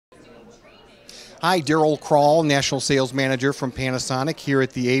Hi, Daryl Krall, National Sales Manager from Panasonic here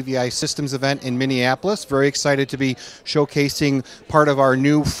at the AVI Systems event in Minneapolis. Very excited to be showcasing part of our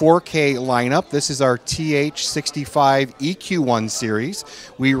new 4K lineup. This is our TH-65EQ1 series.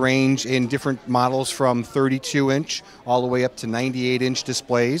 We range in different models from 32-inch all the way up to 98-inch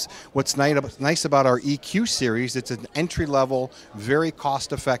displays. What's nice about our EQ series, it's an entry-level, very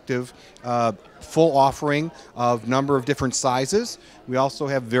cost-effective, full offering of number of different sizes. We also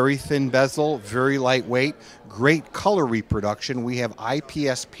have very thin bezel, very lightweight, great color reproduction. We have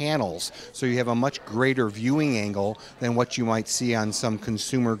IPS panels, so you have a much greater viewing angle than what you might see on some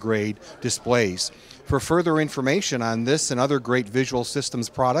consumer grade displays. For further information on this and other great visual systems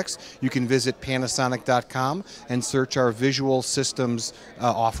products, you can visit Panasonic.com and search our visual systems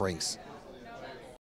offerings.